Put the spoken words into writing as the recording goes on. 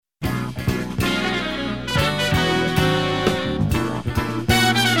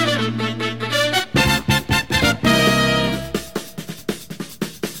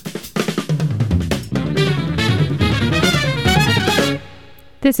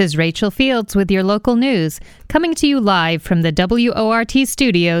This is Rachel Fields with your local news, coming to you live from the WORT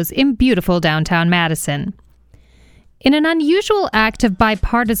studios in beautiful downtown Madison. In an unusual act of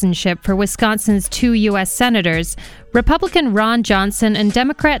bipartisanship for Wisconsin's two U.S. senators, Republican Ron Johnson and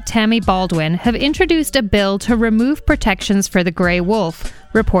Democrat Tammy Baldwin have introduced a bill to remove protections for the gray wolf,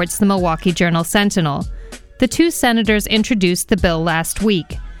 reports the Milwaukee Journal-Sentinel. The two senators introduced the bill last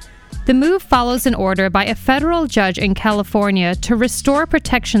week. The move follows an order by a federal judge in California to restore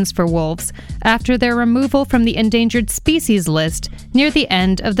protections for wolves after their removal from the endangered species list near the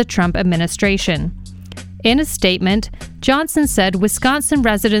end of the Trump administration. In a statement, Johnson said Wisconsin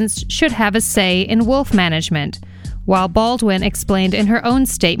residents should have a say in wolf management, while Baldwin explained in her own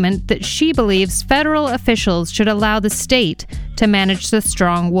statement that she believes federal officials should allow the state to manage the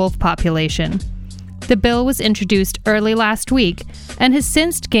strong wolf population. The bill was introduced early last week and has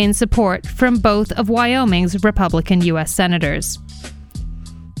since gained support from both of Wyoming's Republican U.S. senators.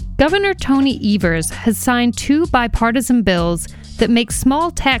 Governor Tony Evers has signed two bipartisan bills that make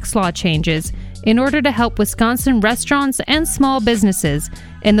small tax law changes in order to help Wisconsin restaurants and small businesses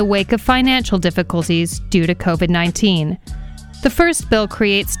in the wake of financial difficulties due to COVID-19. The first bill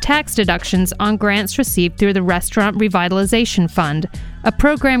creates tax deductions on grants received through the Restaurant Revitalization Fund, a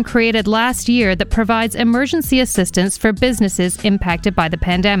program created last year that provides emergency assistance for businesses impacted by the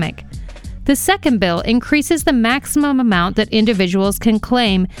pandemic. The second bill increases the maximum amount that individuals can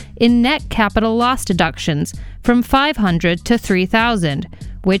claim in net capital loss deductions from $500 to $3,000,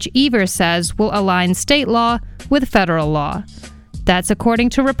 which Evers says will align state law with federal law. That's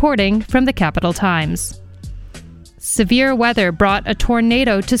according to reporting from the Capital Times. Severe weather brought a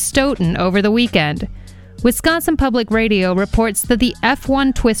tornado to Stoughton over the weekend. Wisconsin Public Radio reports that the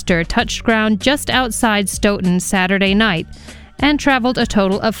F1 Twister touched ground just outside Stoughton Saturday night and traveled a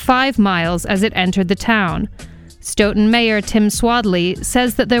total of 5 miles as it entered the town. Stoughton Mayor Tim Swadley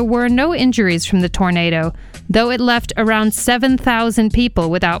says that there were no injuries from the tornado, though it left around 7,000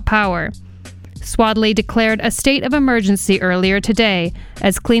 people without power. Swadley declared a state of emergency earlier today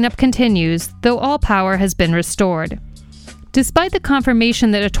as cleanup continues, though all power has been restored. Despite the confirmation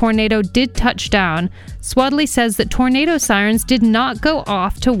that a tornado did touch down, Swadley says that tornado sirens did not go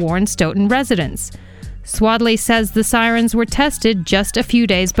off to warn Stoughton residents. Swadley says the sirens were tested just a few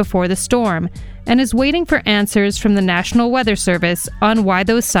days before the storm and is waiting for answers from the National Weather Service on why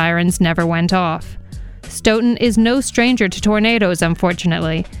those sirens never went off. Stoughton is no stranger to tornadoes,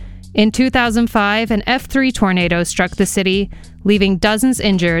 unfortunately. In 2005, an F3 tornado struck the city, leaving dozens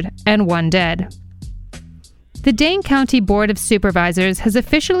injured and one dead. The Dane County Board of Supervisors has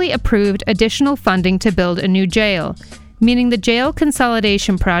officially approved additional funding to build a new jail, meaning the jail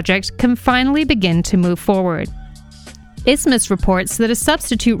consolidation project can finally begin to move forward. Isthmus reports that a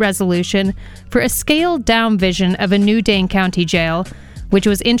substitute resolution for a scaled-down vision of a new Dane County jail, which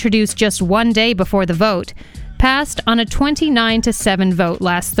was introduced just one day before the vote, passed on a 29-7 vote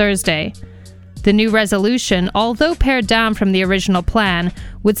last Thursday. The new resolution, although pared down from the original plan,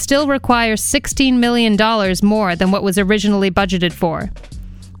 would still require $16 million more than what was originally budgeted for.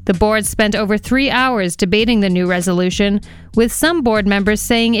 The board spent over 3 hours debating the new resolution, with some board members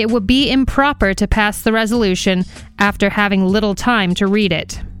saying it would be improper to pass the resolution after having little time to read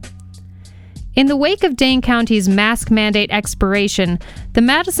it. In the wake of Dane County's mask mandate expiration, the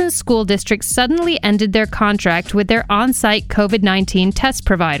Madison School District suddenly ended their contract with their on-site COVID-19 test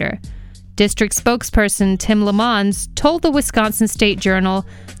provider. District spokesperson Tim Lamons told the Wisconsin State Journal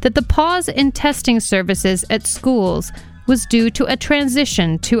that the pause in testing services at schools was due to a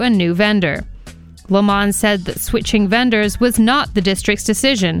transition to a new vendor. Lamons said that switching vendors was not the district's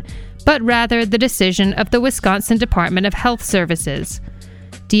decision, but rather the decision of the Wisconsin Department of Health Services.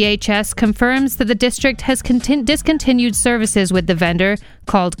 DHS confirms that the district has discontinued services with the vendor,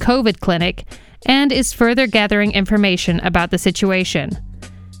 called COVID Clinic, and is further gathering information about the situation.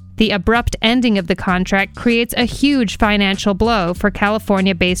 The abrupt ending of the contract creates a huge financial blow for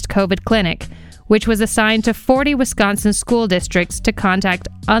California-based COVID Clinic, which was assigned to 40 Wisconsin school districts to conduct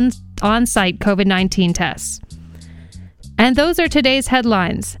on-site COVID-19 tests. And those are today's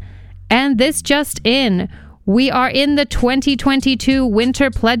headlines. And this just in, we are in the 2022 Winter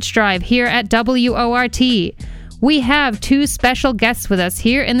Pledge Drive here at WORT. We have two special guests with us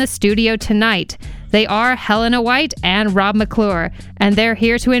here in the studio tonight. They are Helena White and Rob McClure, and they're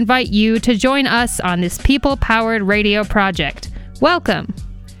here to invite you to join us on this people-powered radio project. Welcome.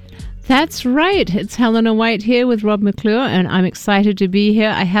 That's right. It's Helena White here with Rob McClure, and I'm excited to be here.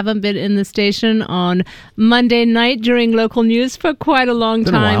 I haven't been in the station on Monday night during local news for quite a long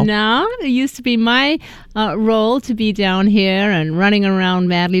time now. It used to be my role to be down here and running around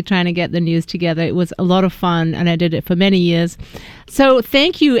madly trying to get the news together. It was a lot of fun, and I did it for many years. So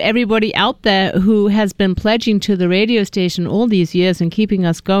thank you, everybody out there who has been pledging to the radio station all these years and keeping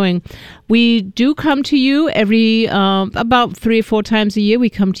us going. We do come to you every about 3 or 4 times a year. We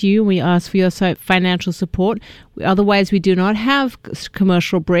come to you and we ask for your financial support. Otherwise, we do not have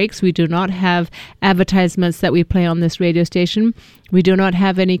commercial breaks. We do not have advertisements that we play on this radio station. We do not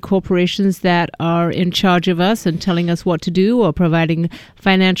have any corporations that are in charge of us and telling us what to do or providing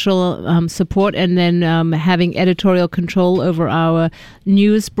financial support and then having editorial control over our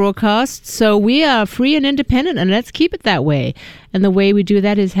news broadcasts. So we are free and independent, and let's keep it that way. And the way we do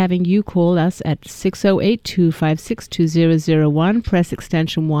that is having you call us at 608-256-2001, press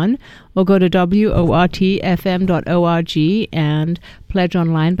extension 1, or go to WORTFM.org and pledge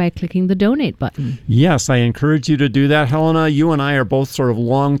online by clicking the donate button. Yes, I encourage you to do that. Helena, you and I are both sort of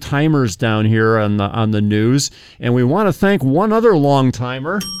long timers down here on the news, and we want to thank one other long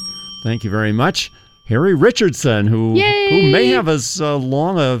timer. Thank you very much. Harry Richardson, who may have as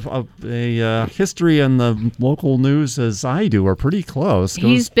long a history in the local news as I do, or pretty close.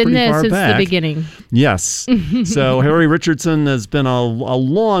 He's been there since the beginning. Yes. So Harry Richardson has been a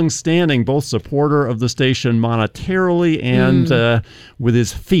long-standing both supporter of the station monetarily and with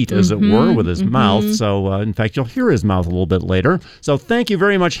his feet, as it were, with his mouth. So, in fact, you'll hear his mouth a little bit later. So thank you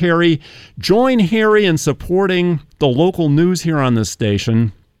very much, Harry. Join Harry in supporting the local news here on this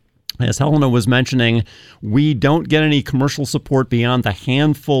station. As Helena was mentioning, we don't get any commercial support beyond the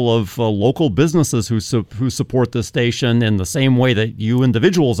handful of local businesses who support the station in the same way that you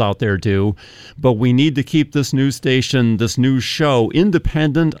individuals out there do. But we need to keep this news station, this news show,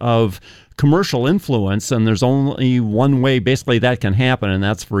 independent of commercial influence, and there's only one way basically that can happen, and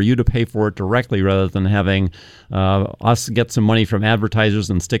that's for you to pay for it directly rather than having us get some money from advertisers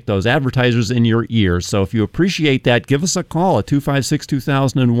and stick those advertisers in your ears. So if you appreciate that, give us a call at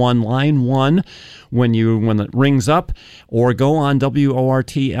 256-2001, line 1 when it rings up, or go on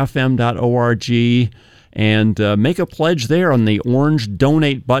WORTFM.org and make a pledge there on the orange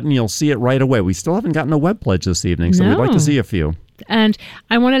donate button. You'll see it right away. We still haven't gotten a web pledge this evening, so we'd like to see a few. And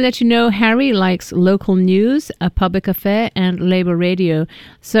I want to let you know, Harry likes local news, a public affair, and labor radio.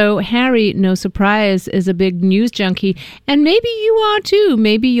 So Harry, no surprise, is a big news junkie. And maybe you are too.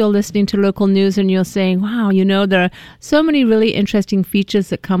 Maybe you're listening to local news and you're saying, wow, there are so many really interesting features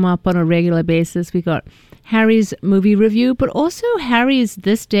that come up on a regular basis. We got Harry's movie review, but also Harry's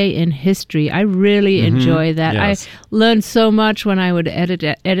This Day in History. I really enjoy that. Yes. I learned so much when I would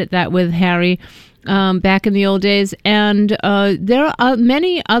edit that with Harry. Back in the old days. And there are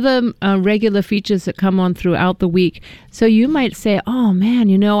many other regular features that come on throughout the week. So you might say, oh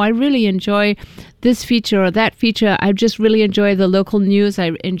man, I really enjoy this feature or that feature. I just really enjoy the local news.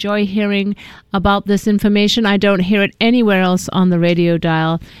 I enjoy hearing about this information. I don't hear it anywhere else on the radio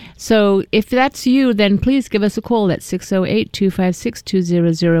dial. So if that's you, then please give us a call at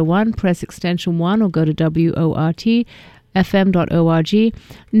 608-256-2001, press extension 1, or go to WORTFM.org.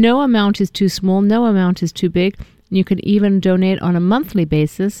 No amount is too small, no amount is too big. You can even donate on a monthly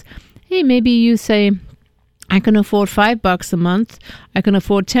basis. Hey, maybe you say, I can afford $5 a month, I can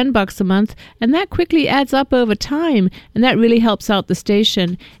afford $10 a month, and that quickly adds up over time, and that really helps out the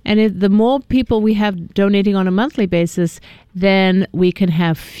station. And the more people we have donating on a monthly basis, then we can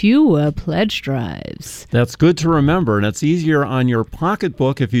have fewer pledge drives. That's good to remember, and it's easier on your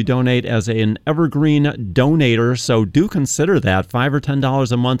pocketbook if you donate as an evergreen donator, so do consider that. $5 or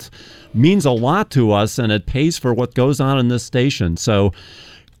 $10 a month means a lot to us, and it pays for what goes on in this station. So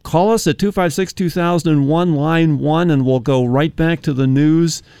call us at 256-2001, line 1, and we'll go right back to the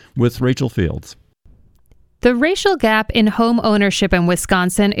news with Rachel Fields. The racial gap in home ownership in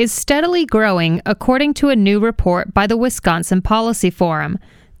Wisconsin is steadily growing, according to a new report by the Wisconsin Policy Forum.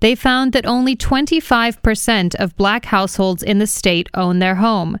 They found that only 25% of Black households in the state own their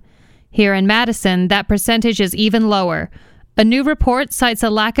home. Here in Madison, that percentage is even lower. A new report cites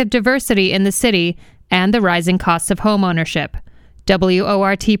a lack of diversity in the city and the rising costs of home ownership.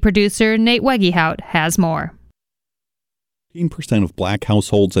 WORT producer Nate Wegehout has more. 15% of black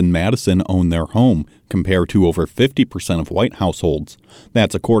households in Madison own their home, compared to over 50% of white households.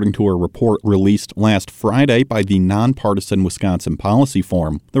 That's according to a report released last Friday by the nonpartisan Wisconsin Policy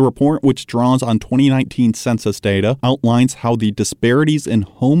Forum. The report, which draws on 2019 census data, outlines how the disparities in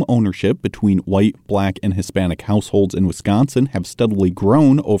home ownership between white, black, and Hispanic households in Wisconsin have steadily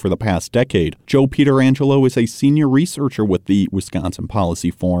grown over the past decade. Joe Pietrangelo is a senior researcher with the Wisconsin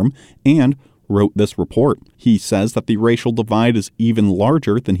Policy Forum and wrote this report. He says that the racial divide is even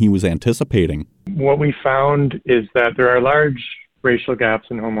larger than he was anticipating. What we found is that there are large racial gaps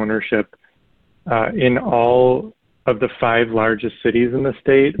in homeownership in all of the 5 largest cities in the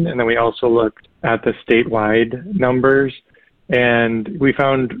state. And then we also looked at the statewide numbers, and we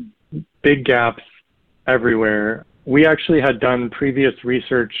found big gaps everywhere. We actually had done previous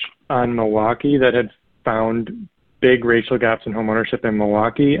research on Milwaukee that had found big racial gaps in homeownership in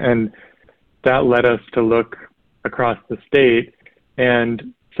Milwaukee, and that led us to look across the state.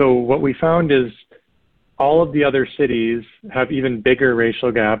 And so what we found is all of the other cities have even bigger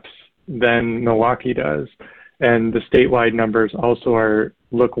racial gaps than Milwaukee does. And the statewide numbers also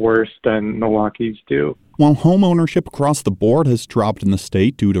look worse than Milwaukee's do. While home ownership across the board has dropped in the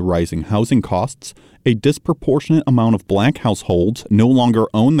state due to rising housing costs, a disproportionate amount of black households no longer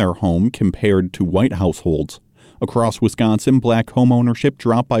own their home compared to white households. Across Wisconsin, black homeownership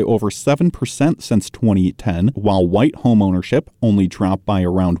dropped by over 7% since 2010, while white homeownership only dropped by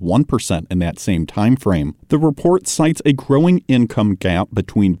around 1% in that same time frame. The report cites a growing income gap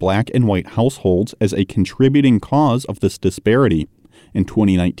between black and white households as a contributing cause of this disparity. In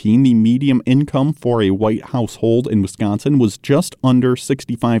 2019, the median income for a white household in Wisconsin was just under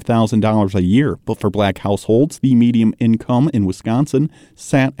 $65,000 a year, but for black households, the median income in Wisconsin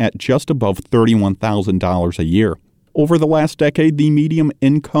sat at just above $31,000 a year. Over the last decade, the median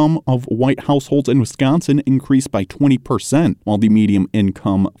income of white households in Wisconsin increased by 20%, while the median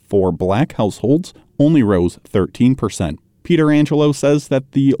income for black households only rose 13%. Pietrangelo says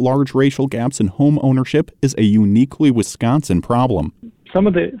that the large racial gaps in home ownership is a uniquely Wisconsin problem. Some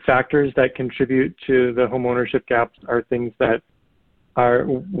of the factors that contribute to the home ownership gaps are things that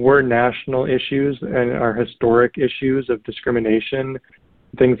were national issues and are historic issues of discrimination.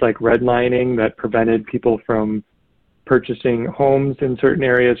 Things like redlining that prevented people from purchasing homes in certain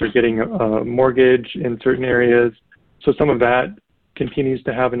areas or getting a mortgage in certain areas. So some of that continues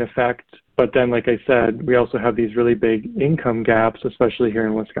to have an effect. But then, like I said, we also have these really big income gaps, especially here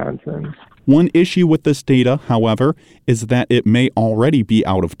in Wisconsin. One issue with this data, however, is that it may already be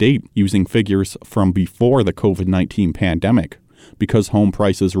out of date, using figures from before the COVID-19 pandemic. Because home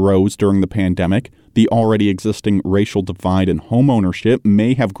prices rose during the pandemic, the already existing racial divide in homeownership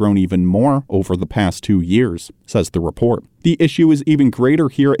may have grown even more over the past 2 years, says the report. The issue is even greater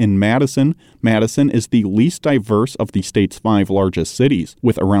here in Madison. Madison is the least diverse of the state's 5 largest cities,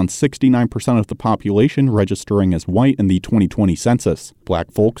 with around 69% of the population registering as white in the 2020 census.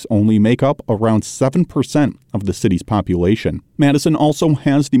 Black folks only make up around 7% of the city's population. Madison also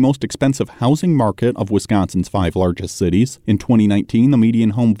has the most expensive housing market of Wisconsin's 5 largest cities. In 2019, the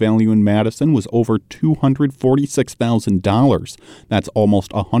median home value in Madison was over $246,000. That's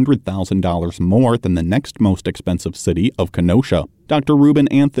almost $100,000 more than the next most expensive city of Kenosha. Dr. Ruben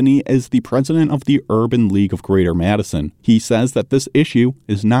Anthony is the president of the Urban League of Greater Madison. He says that this issue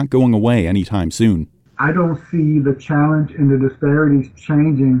is not going away anytime soon. I don't see the challenge and the disparities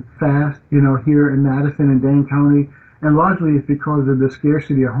changing fast, here in Madison and Dane County. And largely it's because of the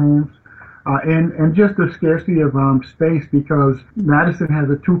scarcity of homes and just the scarcity of space, because Madison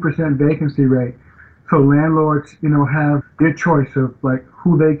has a 2% vacancy rate. So landlords, have their choice of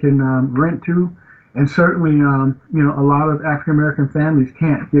who they can rent to. And certainly, a lot of African-American families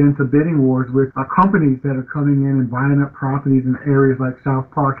can't get into bidding wars with companies that are coming in and buying up properties in areas like South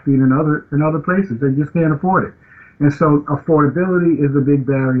Park Street and other places. They just can't afford it. And so affordability is a big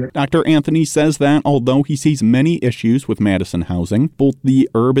barrier. Dr. Anthony says that although he sees many issues with Madison housing, both the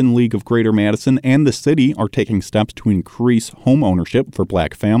Urban League of Greater Madison and the city are taking steps to increase home ownership for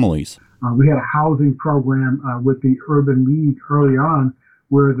black families. We had a housing program with the Urban League early on,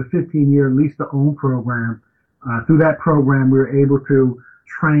 where the 15-year lease-to-own program. Through that program, we were able to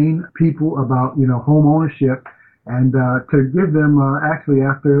train people about, home ownership and to give them, actually,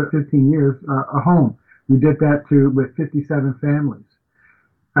 after 15 years, a home. We did that with 57 families.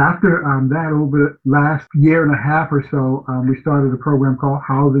 After that, over the last year and a half or so, we started a program called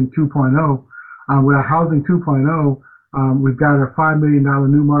Housing 2.0. With our Housing 2.0, we've got a $5 million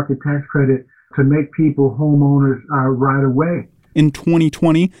new market tax credit to make people homeowners right away. In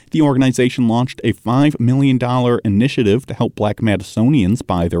 2020, the organization launched a $5 million initiative to help black Madisonians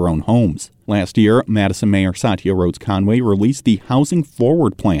buy their own homes. Last year, Madison Mayor Satya Rhodes Conway released the Housing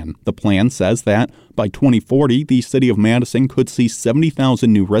Forward Plan. The plan says that by 2040, the city of Madison could see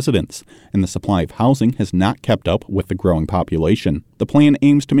 70,000 new residents, and the supply of housing has not kept up with the growing population. The plan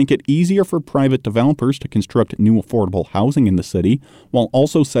aims to make it easier for private developers to construct new affordable housing in the city, while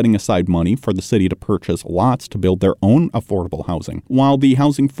also setting aside money for the city to purchase lots to build their own affordable housing. While the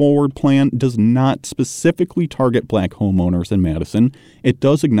Housing Forward Plan does not specifically target black homeowners in Madison, it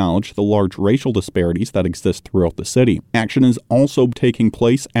does acknowledge the large racial disparities that exist throughout the city. Action is also taking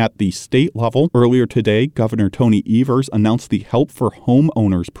place at the state level. Earlier today, Governor Tony Evers announced the Help for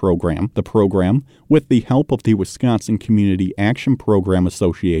Homeowners program. The program, with the help of the Wisconsin Community Action Program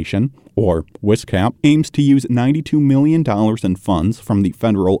Association, or WISCAP, aims to use $92 million in funds from the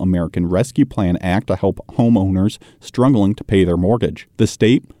Federal American Rescue Plan Act to help homeowners struggling to pay their mortgage. The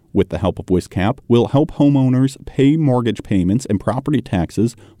state, with the help of WISCAP, will help homeowners pay mortgage payments and property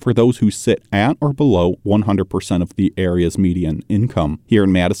taxes for those who sit at or below 100% of the area's median income. Here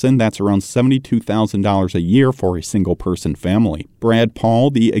in Madison, that's around $72,000 a year for a single-person family. Brad Paul,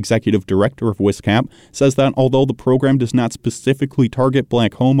 the executive director of WISCAP, says that although the program does not specifically target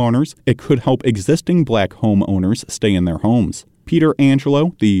black homeowners, it could help existing black homeowners stay in their homes. Peter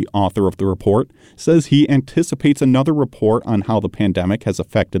Angelo, the author of the report, says he anticipates another report on how the pandemic has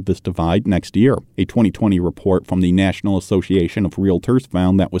affected this divide next year. A 2020 report from the National Association of Realtors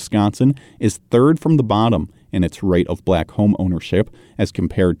found that Wisconsin is third from the bottom in its rate of black home ownership as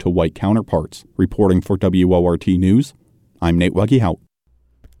compared to white counterparts. Reporting for WORT News, I'm Nate Weggehout.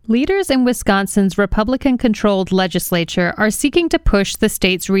 Leaders in Wisconsin's Republican-controlled legislature are seeking to push the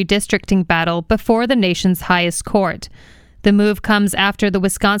state's redistricting battle before the nation's highest court. The move comes after the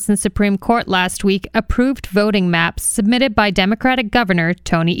Wisconsin Supreme Court last week approved voting maps submitted by Democratic Governor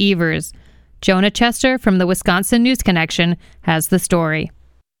Tony Evers. Jonah Chester from the Wisconsin News Connection has the story.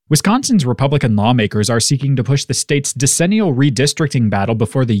 Wisconsin's Republican lawmakers are seeking to push the state's decennial redistricting battle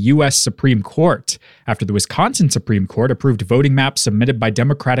before the U.S. Supreme Court, after the Wisconsin Supreme Court approved voting maps submitted by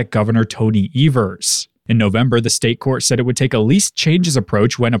Democratic Governor Tony Evers. In November, the state court said it would take a least changes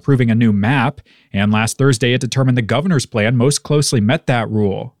approach when approving a new map, and last Thursday it determined the governor's plan most closely met that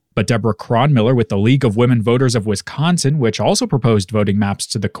rule. But Deborah Cronmiller with the League of Women Voters of Wisconsin, which also proposed voting maps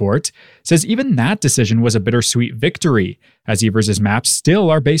to the court, says even that decision was a bittersweet victory, as Evers' maps still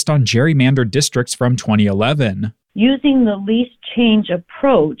are based on gerrymandered districts from 2011. Using the least change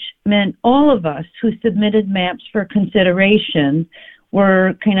approach meant all of us who submitted maps for consideration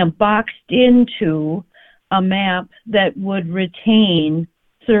were kind of boxed into a map that would retain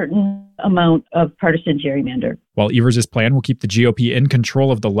certain amount of partisan gerrymander. While Evers' plan will keep the GOP in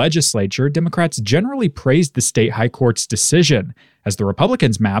control of the legislature, Democrats generally praised the state high court's decision, as the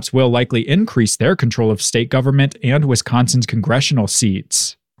Republicans' maps will likely increase their control of state government and Wisconsin's congressional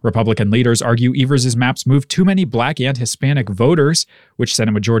seats. Republican leaders argue Evers' maps move too many black and Hispanic voters, which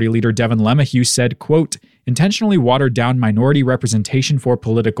Senate Majority Leader Devin LeMahieu said, quote, intentionally watered down minority representation for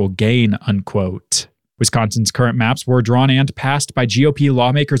political gain, unquote. Wisconsin's current maps were drawn and passed by GOP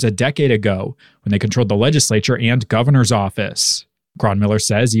lawmakers a decade ago when they controlled the legislature and governor's office. Cronmiller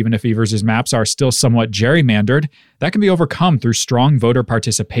says even if Evers' maps are still somewhat gerrymandered, that can be overcome through strong voter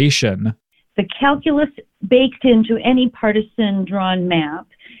participation. The calculus baked into any partisan drawn map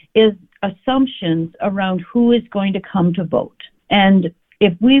is assumptions around who is going to come to vote. And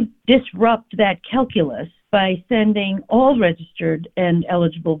if we disrupt that calculus by sending all registered and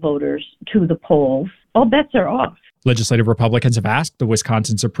eligible voters to the polls, all bets are off. Legislative Republicans have asked the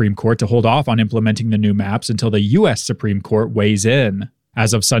Wisconsin Supreme Court to hold off on implementing the new maps until the U.S. Supreme Court weighs in.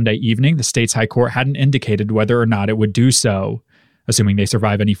 As of Sunday evening, the state's high court hadn't indicated whether or not it would do so. Assuming they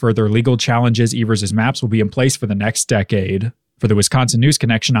survive any further legal challenges, Evers' maps will be in place for the next decade. For the Wisconsin News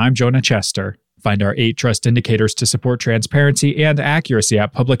Connection, I'm Jonah Chester. Find our 8 trust indicators to support transparency and accuracy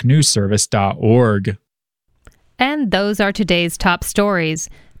at publicnewsservice.org. And those are today's top stories.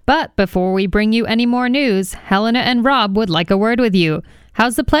 But before we bring you any more news, Helena and Rob would like a word with you.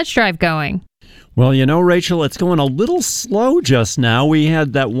 How's the pledge drive going? Well, you know, Rachel, it's going a little slow just now. We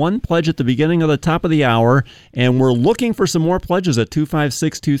had that one pledge at the beginning of the top of the hour, and we're looking for some more pledges at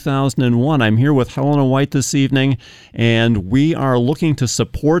 256-2001. I'm here with Helena White this evening, and we are looking to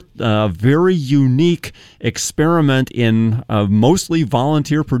support a very unique experiment in mostly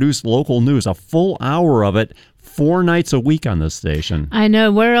volunteer-produced local news, a full hour of it, 4 nights a week on this station. I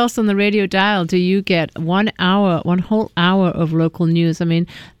know. Where else on the radio dial do you get 1 hour, one whole hour of local news? I mean,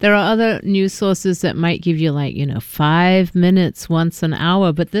 there are other news sources that might give you 5 minutes once an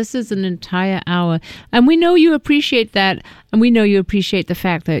hour, but this is an entire hour. And we know you appreciate that. And we know you appreciate the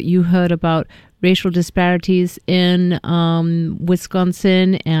fact that you heard about racial disparities in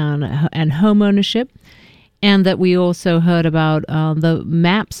Wisconsin and home ownership. And that we also heard about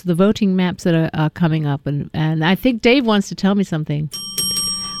the voting maps that are coming up. And I think Dave wants to tell me something.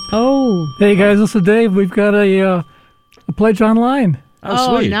 Oh. Hey, guys, this is Dave. We've got a pledge online.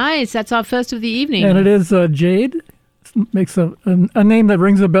 Oh, sweet. Nice. That's our first of the evening. And it is Jade. Makes a name that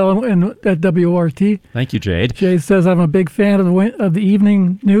rings a bell at WORT. Thank you, Jade. Jade says, I'm a big fan of the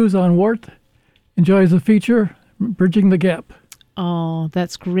evening news on WORT. Enjoys the feature, Bridging the Gap. Oh,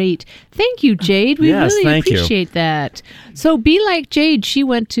 that's great. Thank you, Jade. We yes, really appreciate you. that. So be like Jade. She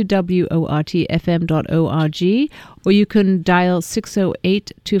went to WORTFM.org, or you can dial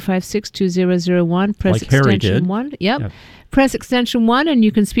 608-256-2001, press like extension 1. Yep. Press extension 1 and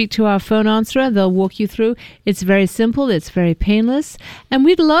you can speak to our phone answerer. They'll walk you through. It's very simple. It's very painless. And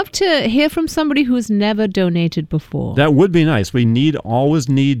we'd love to hear from somebody who's never donated before. That would be nice. We always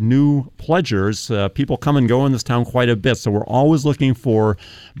need new pledgers. People come and go in this town quite a bit, so we're always looking for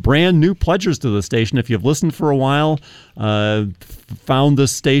brand new pledgers to the station. If you've listened for a while, found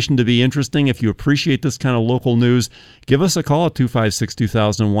this station to be interesting, if you appreciate this kind of local news, give us a call at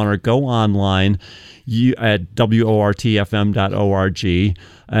 256-2001 or go online at WORTFM.org.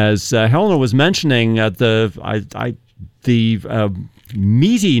 As Helena was mentioning, the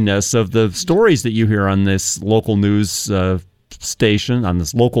meatiness of the stories that you hear on this local news station, on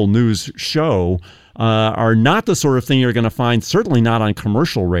this local news show, are not the sort of thing you're going to find, certainly not on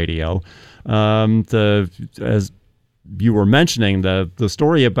commercial radio. As you were mentioning, the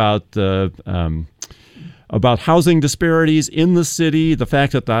story about housing disparities in the city, the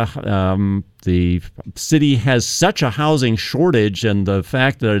fact that the city has such a housing shortage, and the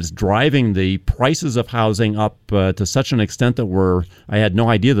fact that it's driving the prices of housing up to such an extent that I had no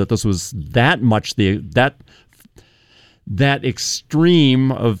idea that this was that much that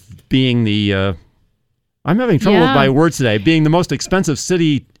extreme of being the I'm having trouble with my words today. Being the most expensive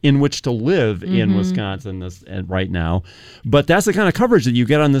city in which to live in Wisconsin right now. But that's the kind of coverage that you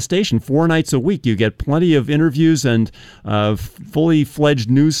get on the station 4 nights a week. You get plenty of interviews and fully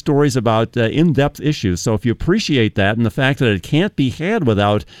fledged news stories about in-depth issues. So if you appreciate that and the fact that it can't be had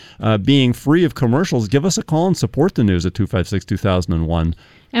without being free of commercials, give us a call and support the news at 256-2001.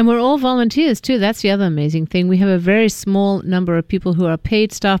 And we're all volunteers, too. That's the other amazing thing. We have a very small number of people who are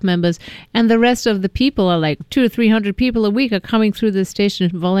paid staff members, and the rest of the people are like 200 or 300 people a week are coming through the station,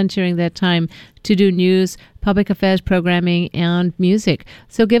 volunteering their time to do news, public affairs programming, and music.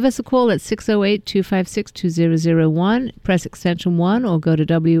 So give us a call at 608-256-2001, press extension 1, or go to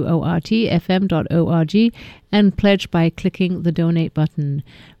WORTFM.org and pledge by clicking the donate button.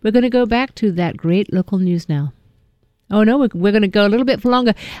 We're going to go back to that great local news now. Oh, no, we're going to go a little bit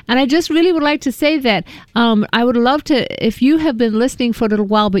longer. And I just really would like to say that I would love to, if you have been listening for a little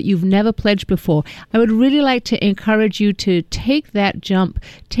while but you've never pledged before, I would really like to encourage you to take that jump,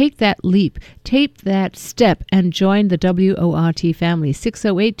 take that leap, take that step, and join the WORT family.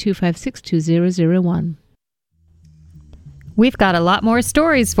 608-256-2001. We've got a lot more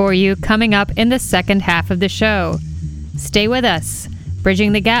stories for you coming up in the second half of the show. Stay with us.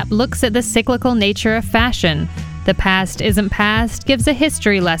 Bridging the Gap looks at the cyclical nature of fashion. The Past Isn't Past gives a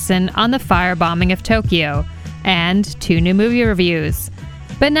history lesson on the firebombing of Tokyo, and 2 new movie reviews.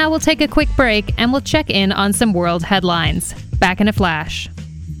 But now we'll take a quick break and we'll check in on some world headlines. Back in a flash.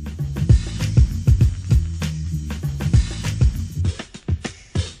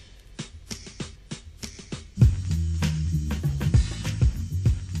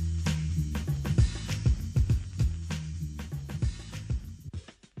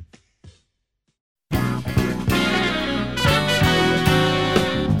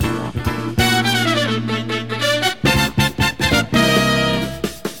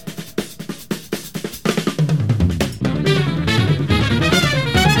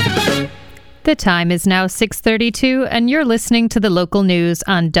 The time is now 6:32, and you're listening to the local news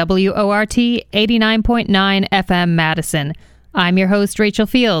on WORT 89.9 FM Madison. I'm your host, Rachel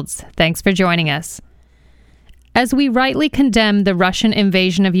Fields. Thanks for joining us. As we rightly condemn the Russian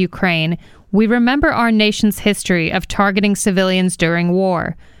invasion of Ukraine, we remember our nation's history of targeting civilians during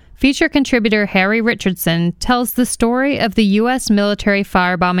war. Feature contributor Harry Richardson tells the story of the U.S. military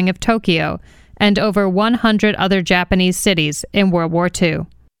firebombing of Tokyo and over 100 other Japanese cities in World War II.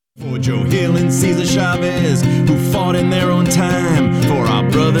 For Joe Hill and Cesar Chavez, who fought in their own time. For our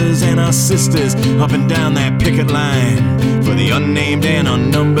brothers and our sisters up and down that picket line. For the unnamed and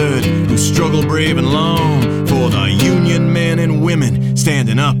unnumbered, who struggle brave and long. For the Union men and women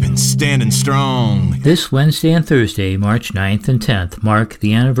standing up and standing strong. This Wednesday and Thursday, March 9th and 10th, mark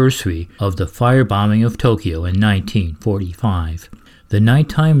the anniversary of the firebombing of Tokyo in 1945. The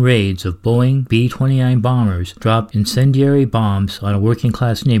nighttime raids of Boeing B-29 bombers dropped incendiary bombs on a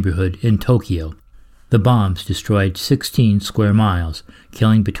working-class neighborhood in Tokyo. The bombs destroyed 16 square miles,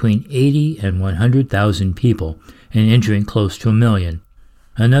 killing between 80 and 100,000 people and injuring close to 1 million.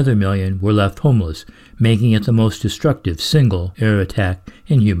 Another 1 million were left homeless, making it the most destructive single air attack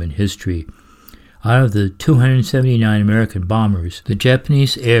in human history. Out of the 279 American bombers, the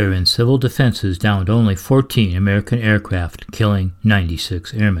Japanese air and civil defenses downed only 14 American aircraft, killing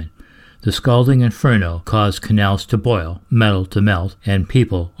 96 airmen. The scalding inferno caused canals to boil, metal to melt, and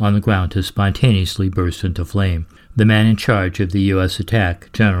people on the ground to spontaneously burst into flame. The man in charge of the U.S.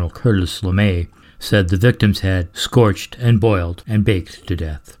 attack, General Curtis LeMay, said the victims had scorched and boiled and baked to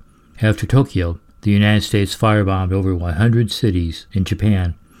death. After Tokyo, the United States firebombed over 100 cities in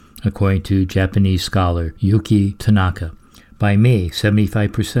Japan, according to Japanese scholar Yuki Tanaka. By May,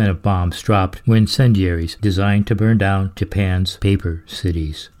 75% of bombs dropped were incendiaries designed to burn down Japan's paper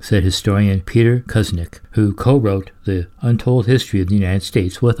cities, said historian Peter Kuznick, who co-wrote The Untold History of the United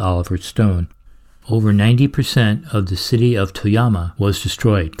States with Oliver Stone. Over 90% of the city of Toyama was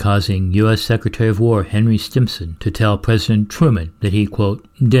destroyed, causing U.S. Secretary of War Henry Stimson to tell President Truman that he, quote,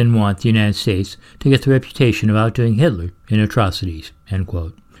 didn't want the United States to get the reputation of outdoing Hitler in atrocities, end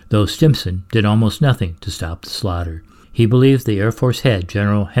quote. Though Stimson did almost nothing to stop the slaughter. He believed the Air Force head,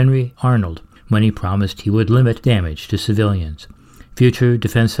 General Henry Arnold, when he promised he would limit damage to civilians. Future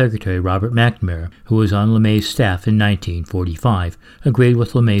Defense Secretary Robert McNamara, who was on LeMay's staff in 1945, agreed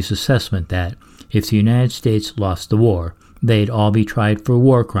with LeMay's assessment that, if the United States lost the war, they'd all be tried for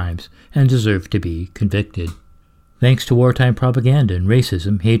war crimes and deserve to be convicted. Thanks to wartime propaganda and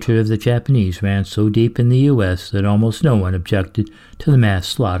racism, hatred of the Japanese ran so deep in the U.S. that almost no one objected to the mass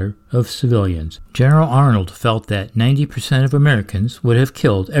slaughter of civilians. General Arnold felt that 90% of Americans would have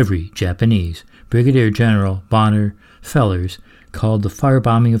killed every Japanese. Brigadier General Bonner Fellers called the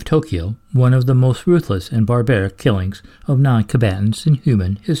firebombing of Tokyo one of the most ruthless and barbaric killings of non-combatants in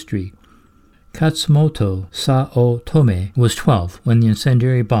human history. Katsumoto Saotome was 12 when the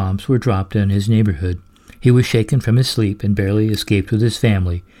incendiary bombs were dropped in his neighborhood. He was shaken from his sleep and barely escaped with his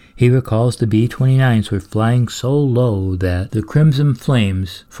family. He recalls the B-29s were flying so low that the crimson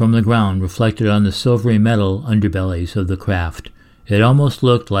flames from the ground reflected on the silvery metal underbellies of the craft. It almost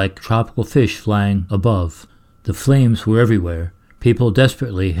looked like tropical fish flying above. The flames were everywhere. People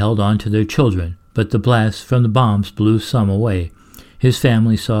desperately held on to their children, but the blasts from the bombs blew some away. His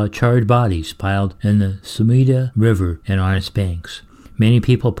family saw charred bodies piled in the Sumida River and on its banks. Many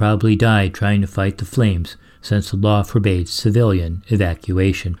people probably died trying to fight the flames, since the law forbade civilian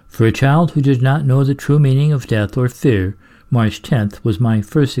evacuation. For a child who did not know the true meaning of death or fear, March 10th was my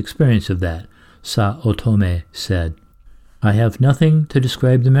first experience of that, Saotome said. I have nothing to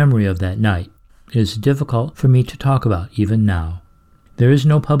describe the memory of that night. It is difficult for me to talk about even now. There is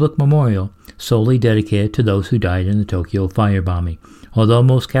no public memorial solely dedicated to those who died in the Tokyo firebombing. Although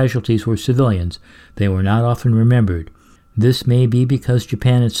most casualties were civilians, they were not often remembered. This may be because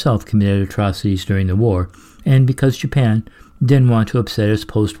Japan itself committed atrocities during the war, and because Japan didn't want to upset its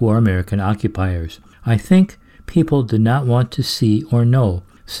post-war American occupiers. I think people did not want to see or know,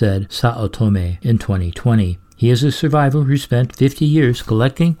 said Saotome in 2020. He is a survivor who spent 50 years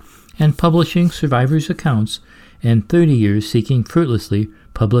collecting and publishing survivors' accounts and 30 years seeking fruitlessly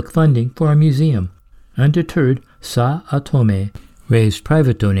public funding for a museum. Undeterred, Saotome raised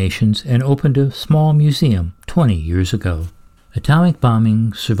private donations and opened a small museum 20 years ago. Atomic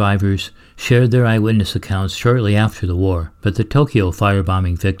bombing survivors shared their eyewitness accounts shortly after the war, but the Tokyo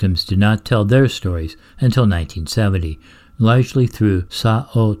firebombing victims did not tell their stories until 1970, largely through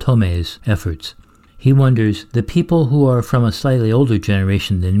Saotome's efforts. He wonders, the people who are from a slightly older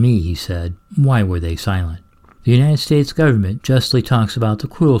generation than me, he said, why were they silent? The United States government justly talks about the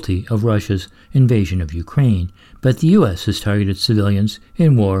cruelty of Russia's invasion of Ukraine, but the U.S. has targeted civilians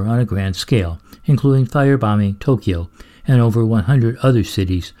in war on a grand scale, including firebombing Tokyo and over 100 other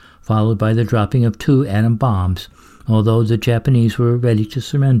cities, followed by the dropping of 2 atom bombs, although the Japanese were ready to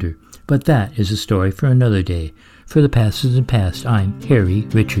surrender. But that is a story for another day. For the Pastors and Past, I'm Harry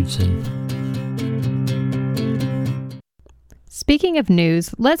Richardson. Speaking of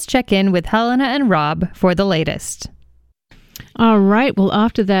news, let's check in with Helena and Rob for the latest. All right. Well,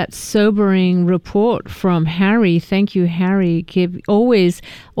 after that sobering report from Harry, thank you, Harry. Always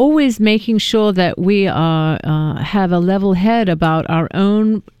making sure that we have a level head about our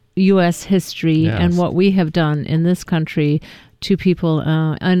own U.S. history and what we have done in this country to people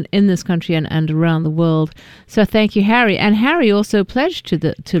in this country and around the world. So thank you, Harry. And Harry also pledged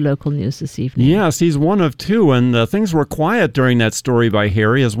to local news this evening. Yes, he's one of two, and things were quiet during that story by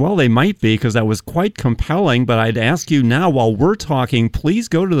Harry as well. They might be, because that was quite compelling, but I'd ask you now, while we're talking, please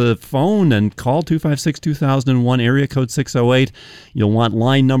go to the phone and call 256-2001, area code 608. You'll want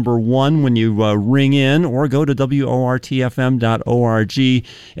line number 1 when you ring in, or go to WORTFM.org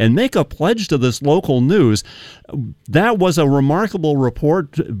and make a pledge to this local news. That was a remarkable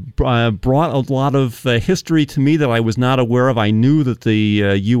report, brought a lot of history to me that I was not aware of. I knew that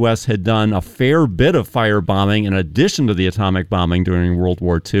the U.S. had done a fair bit of firebombing in addition to the atomic bombing during World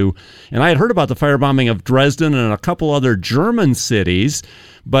War II. And I had heard about the firebombing of Dresden and a couple other German cities,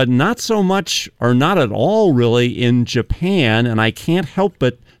 but not so much, or not at all really, in Japan. And I can't help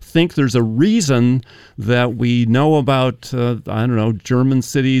but think there's a reason that we know about, German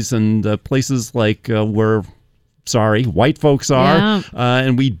cities and places like where white folks are,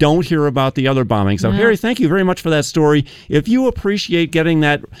 and we don't hear about the other bombings. So, Harry, thank you very much for that story. If you appreciate getting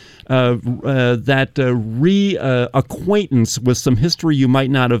that acquaintance with some history you might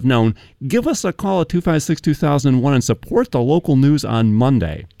not have known, give us a call at 256-2001 and support the local news on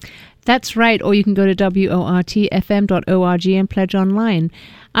Monday. That's right, or you can go to WORTFM.org and pledge online.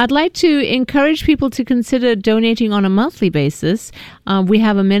 I'd like to encourage people to consider donating on a monthly basis. We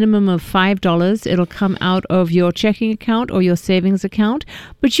have a minimum of $5. It'll come out of your checking account or your savings account.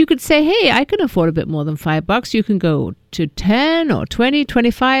 But you could say, hey, I can afford a bit more than $5. You can go to 10 or 20,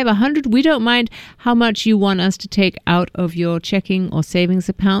 25, 100. We don't mind how much you want us to take out of your checking or savings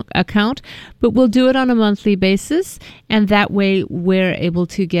account, but we'll do it on a monthly basis. And that way we're able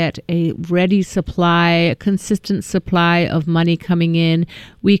to get a ready supply, a consistent supply of money coming in.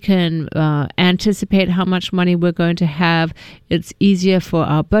 We can anticipate how much money we're going to have. It's easier for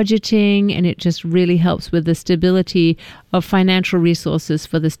our budgeting, and it just really helps with the stability of financial resources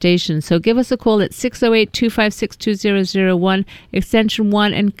for the station. So give us a call at 608-256-2001, extension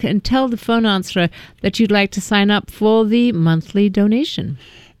 1, and tell the phone answerer that you'd like to sign up for the monthly donation.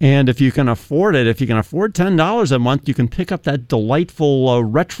 And if you can afford it, if you can afford $10 a month, you can pick up that delightful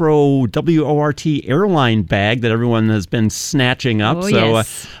retro WORT airline bag that everyone has been snatching up.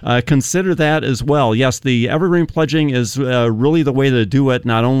 Consider that as well. Yes, the Evergreen pledging is really the way to do it.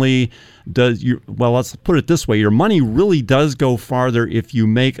 Not only let's put it this way, your money really does go farther if you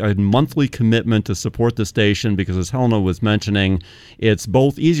make a monthly commitment to support the station, because as Helena was mentioning, it's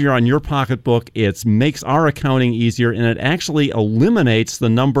both easier on your pocketbook, it makes our accounting easier, and it actually eliminates the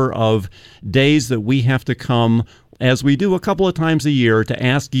number of days that we have to come, as we do a couple of times a year, to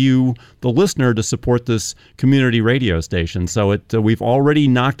ask you, the listener, to support this community radio station. So we've already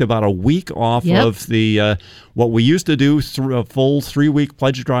knocked about a week off of the what we used to do through a full 3-week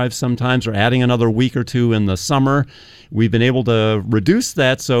pledge drive sometimes, or adding another week or two in the summer. We've been able to reduce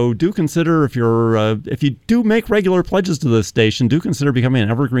that, so do consider, if you do make regular pledges to this station, do consider becoming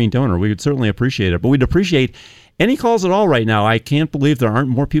an Evergreen donor. We would certainly appreciate it, but we'd appreciate any calls at all right now. I can't believe there aren't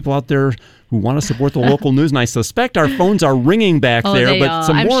more people out there who want to support the local news, and I suspect our phones are ringing back there. They but are.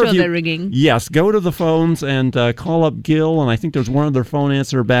 some I'm more sure of you, they're ringing. Yes, go to the phones and call up Gil, and I think there's one other phone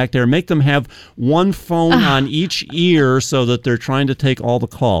answer back there. Make them have one phone on each ear so that they're trying to take all the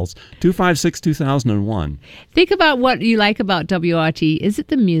calls. 256-2001. Think about what you like about WORT. Is it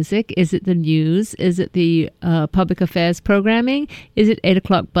the music? Is it the news? Is it the public affairs programming? Is it 8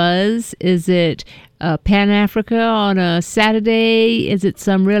 o'clock buzz? Is it Pan Africa on a Saturday? Is it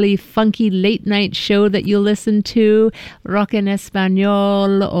some really funky late night show that you'll listen to, Rock en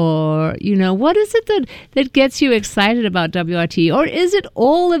Español, or what is it that gets you excited about WORT? Or is it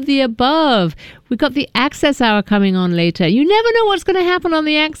all of the above? We've got the Access Hour coming on later. You never know what's going to happen on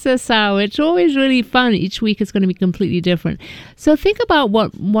the Access Hour. It's always really fun. Each week is going to be completely different. So think about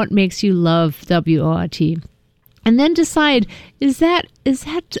what makes you love WORT, and then decide, is that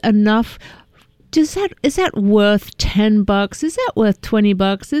enough? Is that worth $10? Is that worth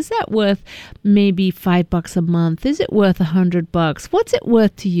 $20? Is that worth maybe $5 a month? Is it worth $100? What's it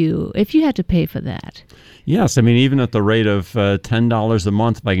worth to you if you had to pay for that? Yes, I mean, even at the rate of $10 a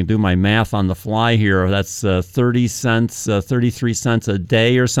month, if I can do my math on the fly here, that's 30 cents, 33 cents a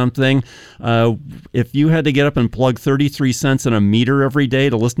day or something. If you had to get up and plug 33 cents in a meter every day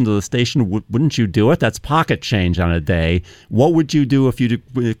to listen to the station, wouldn't you do it? That's pocket change on a day. What would you do if you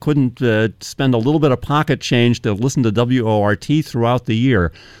couldn't spend a little bit of pocket change to listen to WORT throughout the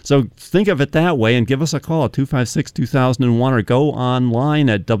year. So think of it that way and give us a call at 256-2001 or go online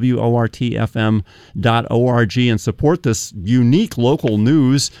at WORTFM.org and support this unique local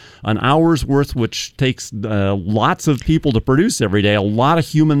news, an hour's worth, which takes lots of people to produce every day. A lot of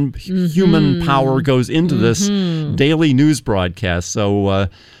human power goes into this daily news broadcast. So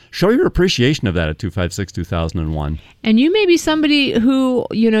show your appreciation of that at 256-2001. And you may be somebody who,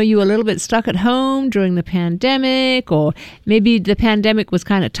 you were a little bit stuck at home during the pandemic, or maybe the pandemic was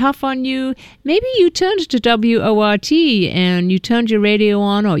kind of tough on you. Maybe you turned to WORT and you turned your radio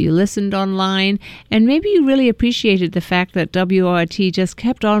on, or you listened online, and maybe you really appreciated the fact that WORT just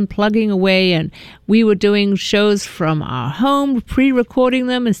kept on plugging away, and we were doing shows from our home, pre-recording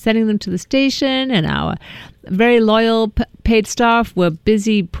them and sending them to the station, and our very loyal paid staff were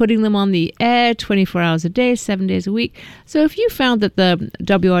busy putting them on the air 24 hours a day, 7 days a week. So if you found that the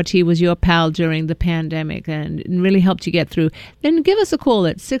WORT was your pal during the pandemic and really helped you get through, then give us a call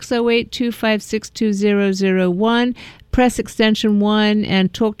at 608-256-2001. Press extension 1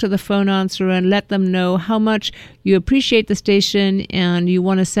 and talk to the phone answerer and let them know how much you appreciate the station and you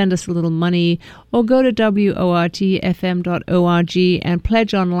want to send us a little money, or go to WORTFM.org and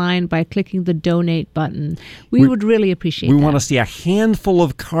pledge online by clicking the donate button. We would really appreciate that. We want to see a handful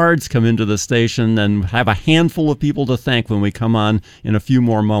of cards come into the station and have a handful of people to thank when we come on in a few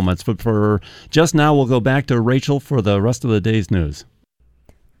more moments. But for just now, we'll go back to Rachel for the rest of the day's news.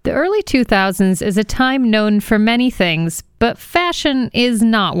 The early 2000s is a time known for many things, but fashion is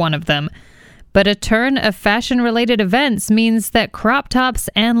not one of them. But a turn of fashion-related events means that crop tops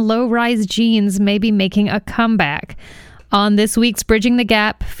and low-rise jeans may be making a comeback. On this week's Bridging the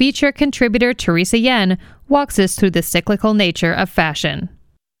Gap, feature contributor Teresa Yen walks us through the cyclical nature of fashion.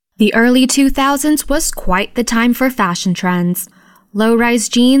 The early 2000s was quite the time for fashion trends. Low-rise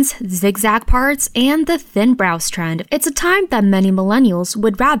jeans, zigzag parts, and the thin blouse trend. It's a time that many millennials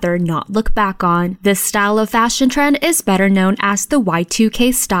would rather not look back on. This style of fashion trend is better known as the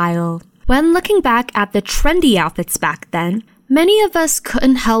Y2K style. When looking back at the trendy outfits back then, many of us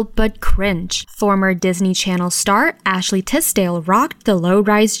couldn't help but cringe. Former Disney Channel star Ashley Tisdale rocked the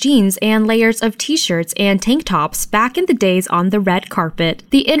low-rise jeans and layers of t-shirts and tank tops back in the days on the red carpet.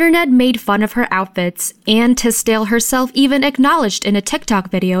 The internet made fun of her outfits, and Tisdale herself even acknowledged in a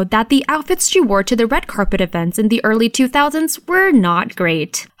TikTok video that the outfits she wore to the red carpet events in the early 2000s were not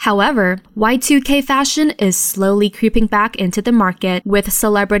great. However, Y2K fashion is slowly creeping back into the market, with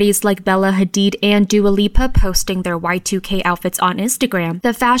celebrities like Bella Hadid and Dua Lipa posting their Y2K outfits on Instagram.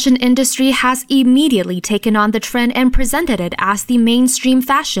 The fashion industry has immediately taken on the trend and presented it as the mainstream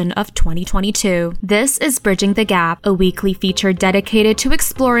fashion of 2022. This is Bridging the Gap, a weekly feature dedicated to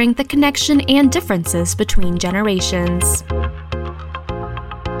exploring the connection and differences between generations.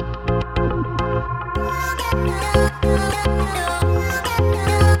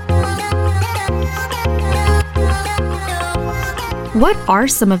 What are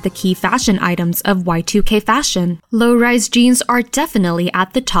some of the key fashion items of Y2K fashion? Low-rise jeans are definitely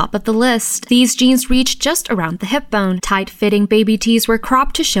at the top of the list. These jeans reach just around the hip bone. Tight-fitting baby tees were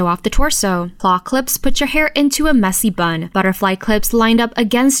cropped to show off the torso. Claw clips put your hair into a messy bun. Butterfly clips lined up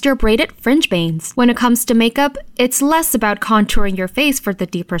against your braided fringe bangs. When it comes to makeup, it's less about contouring your face for the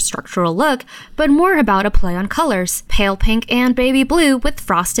deeper structural look, but more about a play on colors. Pale pink and baby blue with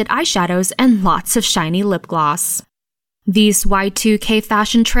frosted eyeshadows and lots of shiny lip gloss. These Y2K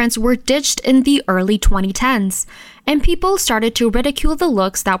fashion trends were ditched in the early 2010s, and people started to ridicule the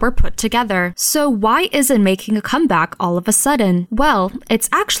looks that were put together. So why is it making a comeback all of a sudden? Well, it's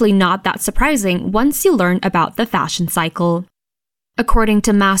actually not that surprising once you learn about the fashion cycle. According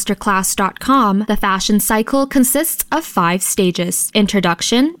to masterclass.com, the fashion cycle consists of 5 stages: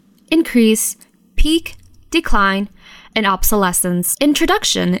 introduction, increase, peak, decline, and obsolescence.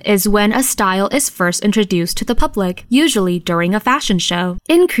 Introduction is when a style is first introduced to the public, usually during a fashion show.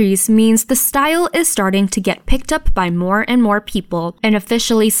 Increase means the style is starting to get picked up by more and more people, and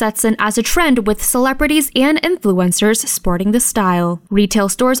officially sets in as a trend with celebrities and influencers sporting the style. Retail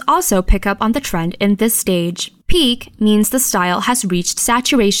stores also pick up on the trend in this stage. Peak means the style has reached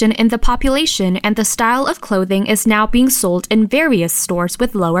saturation in the population and the style of clothing is now being sold in various stores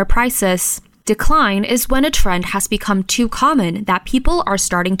with lower prices. Decline is when a trend has become too common that people are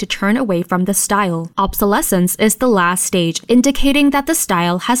starting to turn away from the style. Obsolescence is the last stage, indicating that the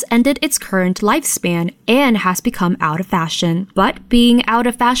style has ended its current lifespan and has become out of fashion. But being out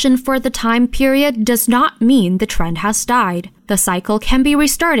of fashion for the time period does not mean the trend has died. The cycle can be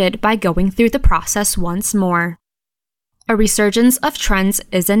restarted by going through the process once more. A resurgence of trends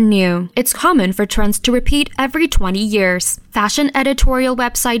isn't new. It's common for trends to repeat every 20 years. Fashion editorial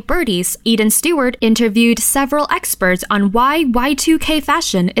website Birdies, Eden Stewart interviewed several experts on why Y2K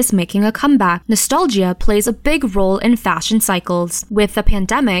fashion is making a comeback. Nostalgia plays a big role in fashion cycles. With the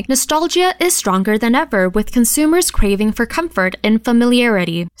pandemic, nostalgia is stronger than ever, with consumers craving for comfort and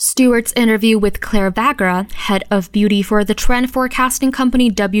familiarity. Stewart's interview with Claire Vagra, head of beauty for the trend forecasting company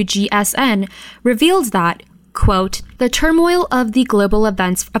WGSN, reveals that, quote, the turmoil of the global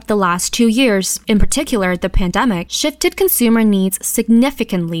events of the last 2 years, in particular the pandemic, shifted consumer needs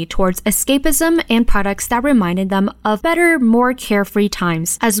significantly towards escapism and products that reminded them of better, more carefree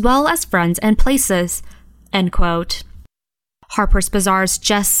times, as well as friends and places, end quote. Harper's Bazaar's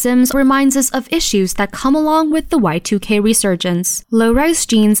Jess Sims reminds us of issues that come along with the Y2K resurgence. Low-rise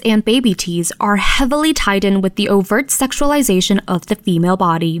jeans and baby tees are heavily tied in with the overt sexualization of the female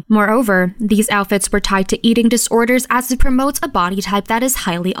body. Moreover, these outfits were tied to eating disorders as it promotes a body type that is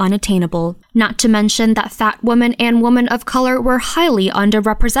highly unattainable. Not to mention that fat women and women of color were highly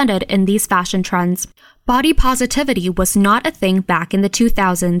underrepresented in these fashion trends. Body positivity was not a thing back in the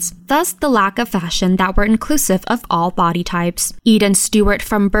 2000s, thus the lack of fashion that were inclusive of all body types. Eden Stewart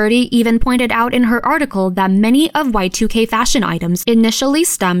from Birdie even pointed out in her article that many of Y2K fashion items initially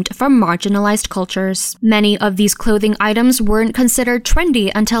stemmed from marginalized cultures. Many of these clothing items weren't considered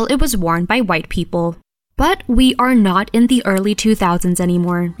trendy until it was worn by white people. But we are not in the early 2000s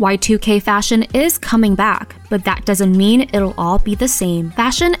anymore. Y2K fashion is coming back, but that doesn't mean it'll all be the same.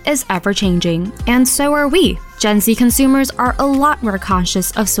 Fashion is ever-changing, and so are we. Gen Z consumers are a lot more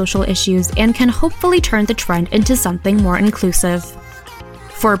conscious of social issues and can hopefully turn the trend into something more inclusive.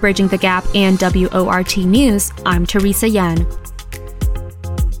 For Bridging the Gap and WORT News, I'm Teresa Yen.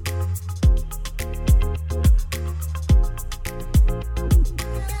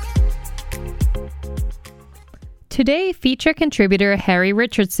 Today, feature contributor Harry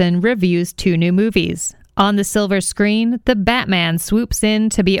Richardson reviews 2 new movies. On the silver screen, The Batman swoops in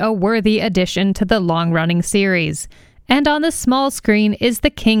to be a worthy addition to the long-running series. And on the small screen is The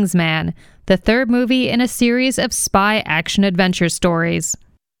Kingsman, the 3rd movie in a series of spy action-adventure stories.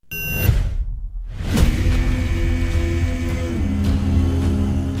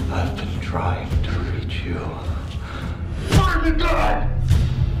 I've been trying to reach you. Fire the gun!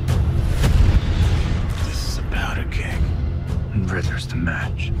 Powder King, and Ritter's the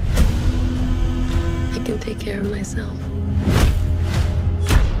match. I can take care of myself.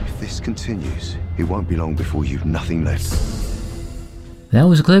 If this continues, it won't be long before you've nothing left. That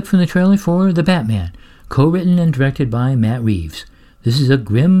was a clip from the trailer for The Batman, co-written and directed by Matt Reeves. This is a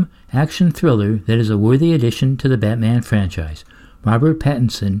grim action thriller that is a worthy addition to the Batman franchise. Robert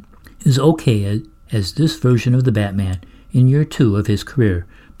Pattinson is okay as this version of the Batman in year 2 of his career,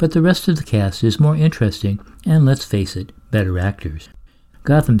 but the rest of the cast is more interesting and, let's face it, better actors.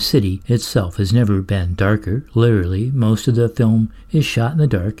 Gotham City itself has never been darker. Literally, most of the film is shot in the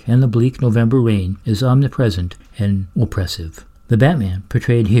dark, and the bleak November rain is omnipresent and oppressive. The Batman,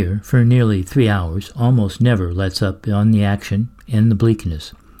 portrayed here for nearly 3 hours, almost never lets up on the action and the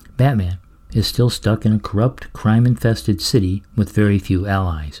bleakness. Batman is still stuck in a corrupt, crime-infested city with very few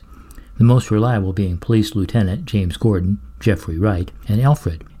allies. The most reliable being Police Lieutenant James Gordon, Jeffrey Wright, and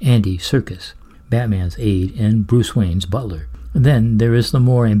Alfred, Andy Serkis, Batman's aide and Bruce Wayne's butler. Then there is the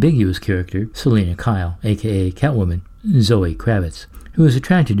more ambiguous character, Selina Kyle, aka Catwoman, Zoe Kravitz, who is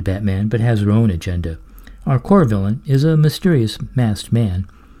attracted to Batman but has her own agenda. Our core villain is a mysterious masked man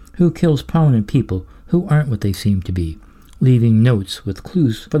who kills prominent people who aren't what they seem to be, leaving notes with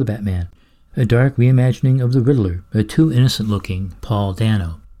clues for the Batman. A dark reimagining of the Riddler, a too innocent-looking Paul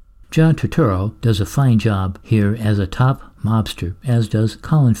Dano. John Turturro does a fine job here as a top mobster, as does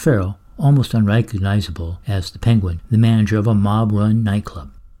Colin Farrell, almost unrecognizable as the Penguin, the manager of a mob-run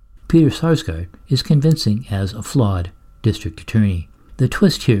nightclub. Peter Sarsgaard is convincing as a flawed district attorney. The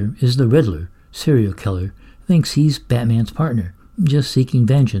twist here is the Riddler, serial killer, thinks he's Batman's partner, just seeking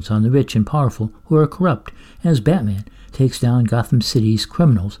vengeance on the rich and powerful who are corrupt. As Batman takes down Gotham City's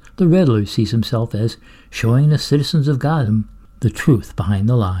criminals, the Riddler sees himself as showing the citizens of Gotham the truth behind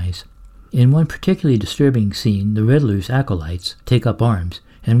the lies. In one particularly disturbing scene, the Riddler's acolytes take up arms,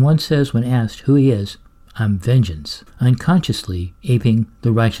 and one says when asked who he is, "I'm vengeance," unconsciously aping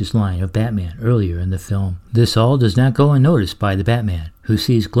the righteous line of Batman earlier in the film. This all does not go unnoticed by the Batman, who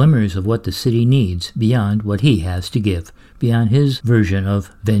sees glimmers of what the city needs beyond what he has to give, beyond his version of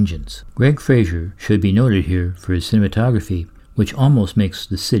vengeance. Greg Fraser should be noted here for his cinematography, which almost makes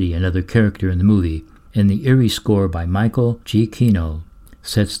the city another character in the movie, and the eerie score by Michael Giacchino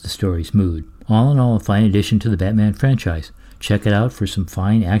sets the story's mood. All in all, a fine addition to the Batman franchise. Check it out for some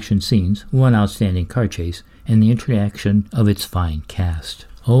fine action scenes, one outstanding car chase, and the introduction of its fine cast.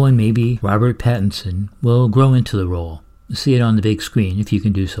 Oh, and maybe Robert Pattinson will grow into the role. See it on the big screen if you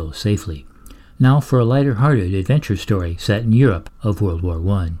can do so safely. Now for a lighter-hearted adventure story set in Europe of World War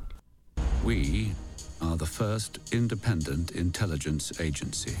I. We are the first independent intelligence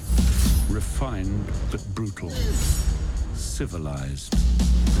agency. Refined but brutal. Civilized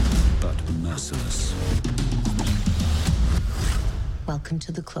but merciless. Welcome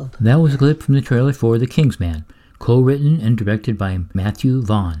to the club. That was a clip from the trailer for The Kingsman, co-written and directed by Matthew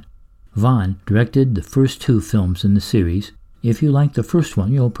Vaughn. Vaughn directed the first 2 films in the series. If you like the first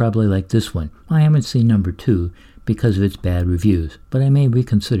one, you'll probably like this one. I haven't seen number 2 because of its bad reviews, but I may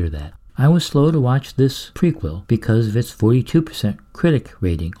reconsider that. I was slow to watch this prequel because of its 42% critic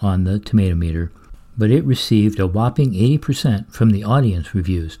rating on the Tomato Meter, but it received a whopping 80% from the audience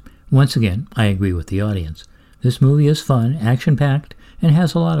reviews. Once again, I agree with the audience. This movie is fun, action-packed, and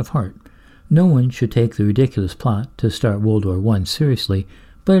has a lot of heart. No one should take the ridiculous plot to start World War I seriously,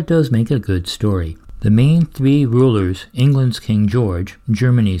 but it does make a good story. The main 3 rulers, England's King George,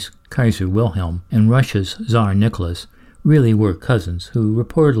 Germany's Kaiser Wilhelm, and Russia's Tsar Nicholas, really were cousins who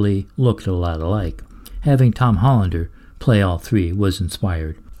reportedly looked a lot alike. Having Tom Hollander play all 3 was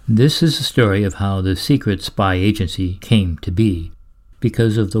inspired. This is a story of how the secret spy agency came to be,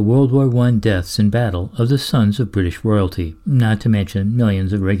 because of the World War I deaths in battle of the sons of British royalty, not to mention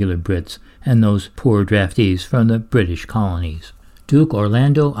millions of regular Brits and those poor draftees from the British colonies. Duke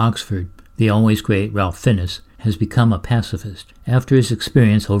Orlando Oxford, the always great Ralph Fiennes, has become a pacifist. After his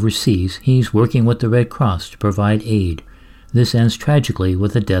experience overseas, he's working with the Red Cross to provide aid. This ends tragically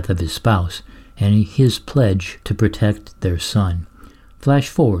with the death of his spouse and his pledge to protect their son. Flash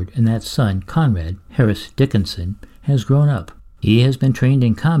forward, and that son, Conrad Harris Dickinson, has grown up. He has been trained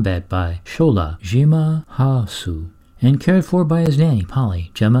in combat by Shola Jimahasu and cared for by his nanny,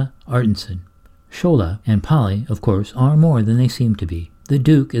 Polly Gemma Artenson. Shola and Polly, of course, are more than they seem to be. The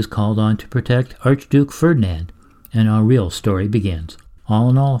Duke is called on to protect Archduke Ferdinand, and our real story begins.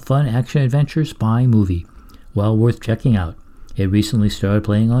 All in all, a fun action-adventure spy movie. Well worth checking out. It recently started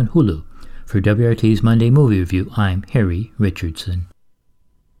playing on Hulu. For WRT's Monday Movie Review, I'm Harry Richardson.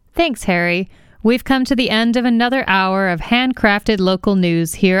 Thanks, Harry. We've come to the end of another hour of handcrafted local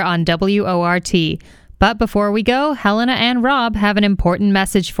news here on WORT. But before we go, Helena and Rob have an important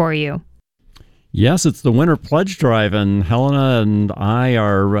message for you. Yes, it's the Winter Pledge Drive, and Helena and I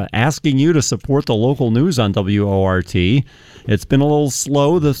are asking you to support the local news on WORT. It's been a little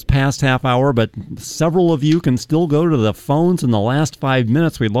slow this past half hour, but several of you can still go to the phones in the last 5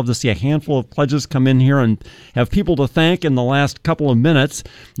 minutes. We'd love to see a handful of pledges come in here and have people to thank in the last couple of minutes.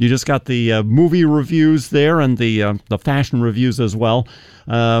 You just got the movie reviews there and the fashion reviews as well.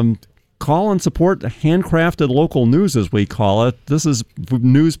 Call and support handcrafted local news, as we call it. This is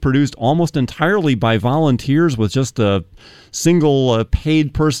news produced almost entirely by volunteers with just a single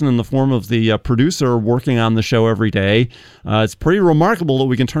paid person in the form of the producer working on the show every day. It's pretty remarkable that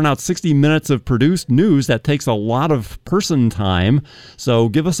we can turn out 60 minutes of produced news. That takes a lot of person time. So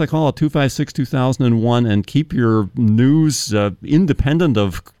give us a call at 256-2001 and keep your news independent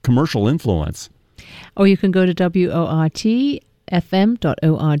of commercial influence. Or you can go to WORT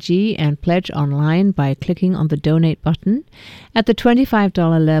fm.org and pledge online by clicking on the donate button. At the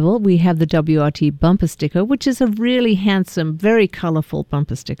 $25 level, we have the WRT bumper sticker, which is a really handsome, very colorful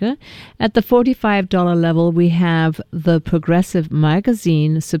bumper sticker. At the $45 level, we have the Progressive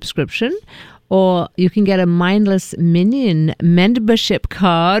Magazine subscription, or you can get a Mindless Minion membership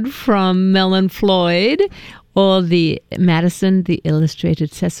card from Melon Floyd, or the Madison, the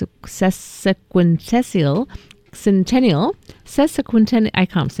Illustrated Sesquicentennial. I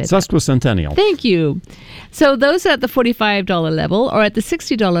can't say that. Sesquicentennial. Thank you. So those are at the $45 level, or at the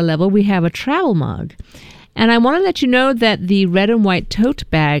 $60 level, we have a travel mug. And I want to let you know that the red and white tote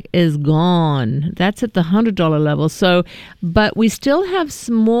bag is gone. That's at the $100 level. So, but we still have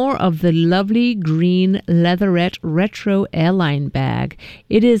some more of the lovely green leatherette retro airline bag.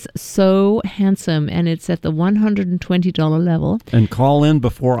 It is so handsome, and it's at the $120 level. And call in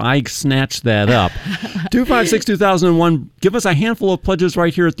before I snatch that up. 256-2001. Give us a handful of pledges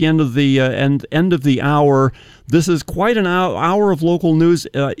right here at the end of the end of the hour. This is quite an hour of local news.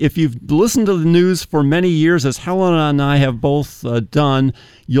 If you've listened to the news for many years, as Helena and I have both done,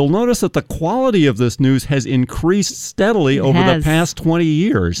 you'll notice that the quality of this news has increased steadily over the past 20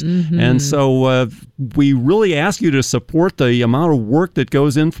 years. Mm-hmm. And so we really ask you to support the amount of work that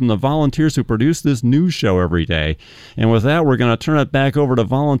goes in from the volunteers who produce this news show every day. And with that, we're going to turn it back over to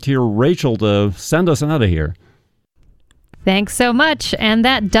volunteer Rachel to send us out of here. Thanks so much, and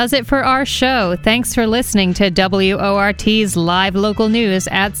that does it for our show. Thanks for listening to WORT's live local news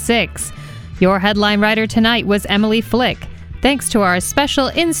at 6. Your headline writer tonight was Emily Flick. Thanks to our special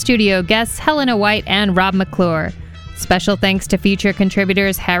in-studio guests Helena White and Rob McClure. Special thanks to feature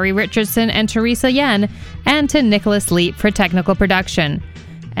contributors Harry Richardson and Teresa Yen, and to Nicholas Leap for technical production.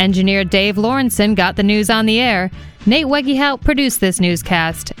 Engineer Dave Lawrenson got the news on the air. Nate Wegehout produced this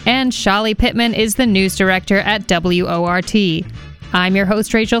newscast, and Shali Pittman is the news director at WORT. I'm your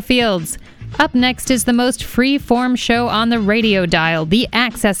host, Rachel Fields. Up next is the most free-form show on the radio dial, the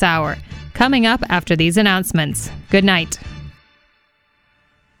Access Hour, coming up after these announcements. Good night.